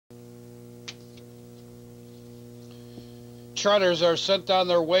Trotters are sent on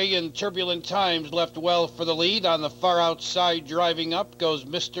their way in turbulent times, left well for the lead. On the far outside, driving up, goes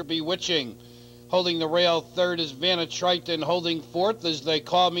Mr. Bewitching. Holding the rail third is Vanna Triton. Holding fourth is They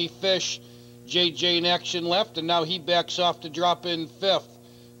Call Me Fish. JJ in action left, and now he backs off to drop in fifth.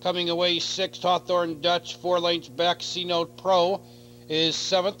 Coming away sixth, Hawthorne Dutch. 4 lengths back, C-Note Pro is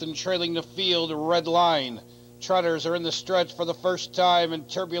seventh, and trailing the field, Red Line. Trotters are in the stretch for the first time, and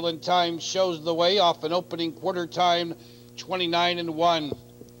Turbulent Times shows the way off an opening quarter time, 29-1.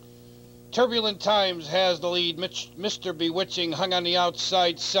 Turbulent Times has the lead. Mr. Bewitching hung on the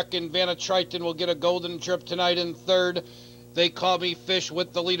outside second. Vanna Triton will get a golden trip tonight in third. They Call Me Fish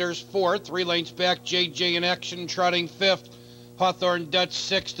with the leaders fourth. 3 lengths back, JJ in action trotting fifth. Hawthorne Dutch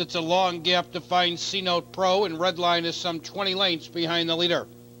sixth. It's a long gap to find C-Note Pro, and Redline is some 20 lengths behind the leader.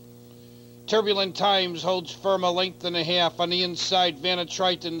 Turbulent Times holds firm a length and a half. On the inside, Vanna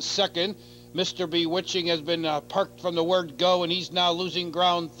Triton second. Mr. Bewitching has been parked from the word go, and he's now losing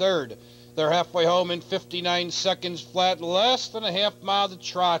ground third. They're halfway home in 59 seconds flat, less than a half mile to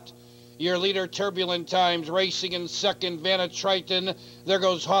trot. Your leader, Turbulent Times, racing in second, Vanna Triton. There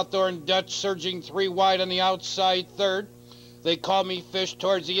goes Hawthorne Dutch, surging 3 wide on the outside third. They Call Me Fish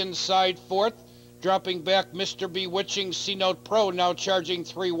towards the inside fourth. Dropping back, Mr. Bewitching, C-Note Pro now charging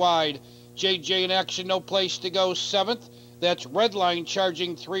 3 wide. JJ in action, no place to go, seventh. That's Redline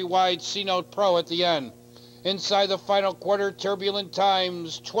charging 3 wide, C-Note Pro at the end. Inside the final quarter, Turbulent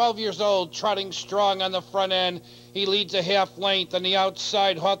Times, 12 years old, trotting strong on the front end. He leads a half length. On the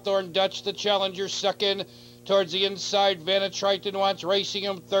outside, Hawthorne Dutch, the challenger, second. Towards the inside, Vanna Triton wants racing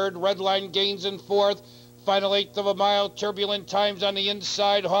him third. Redline gains in fourth. Final eighth of a mile, Turbulent Times on the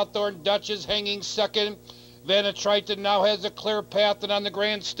inside. Hawthorne Dutch is hanging second. Vanna Triton now has a clear path, and on the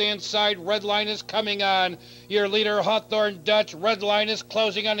grandstand side, Redline is coming on. Your leader, Hawthorne Dutch. Redline is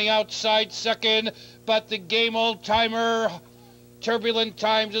closing on the outside second, but the game old-timer, Turbulent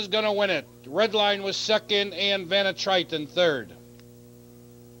Times, is going to win it. Redline was second, and Vanna Triton third.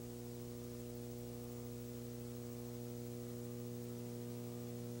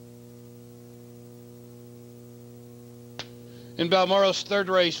 In Balmoral's third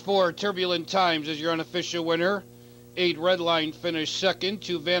race, 4 Turbulent Times is your unofficial winner. 8 Redline finished second.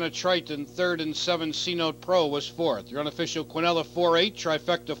 2 Vanna Triton third, and 7 C-Note Pro was fourth. Your unofficial Quinella 4-8,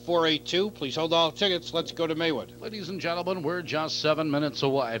 Trifecta 4-8-2. Please hold all tickets. Let's go to Maywood. Ladies and gentlemen, we're just 7 minutes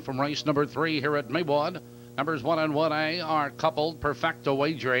away from race number 3 here at Maywood. Numbers 1 and 1A are coupled perfecto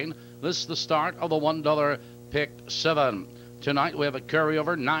wagering. This is the start of the $1 pick 7. Tonight we have a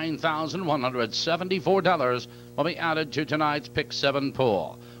carryover $9,174 will be added to tonight's pick 7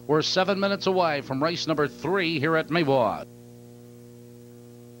 pool. We're 7 minutes away from race number 3 here at Maywood.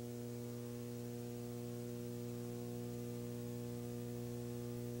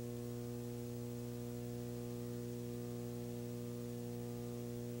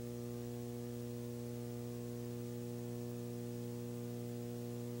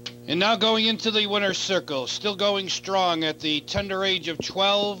 And now going into the winner's circle, still going strong at the tender age of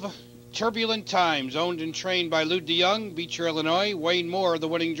 12, Turbulent Times, owned and trained by Lou DeYoung, Beecher, Illinois. Wayne Moore, the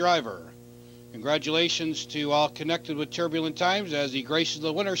winning driver. Congratulations to all connected with Turbulent Times as he graces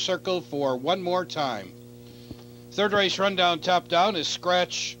the winner's circle for one more time. Third race rundown top down is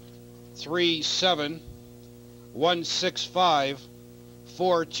Scratch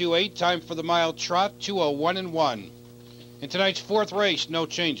 3-7-1-6-5-4-2-8. Time for the mile trot, 2:01-1. In tonight's fourth race, no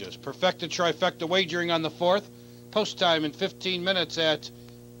changes. Perfecta Trifecta wagering on the fourth. Post time in 15 minutes at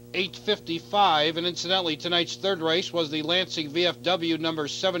 8:55. And incidentally, tonight's third race was the Lansing VFW number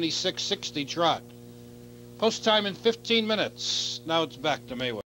 7660 trot. Post time in 15 minutes. Now it's back to Maywood.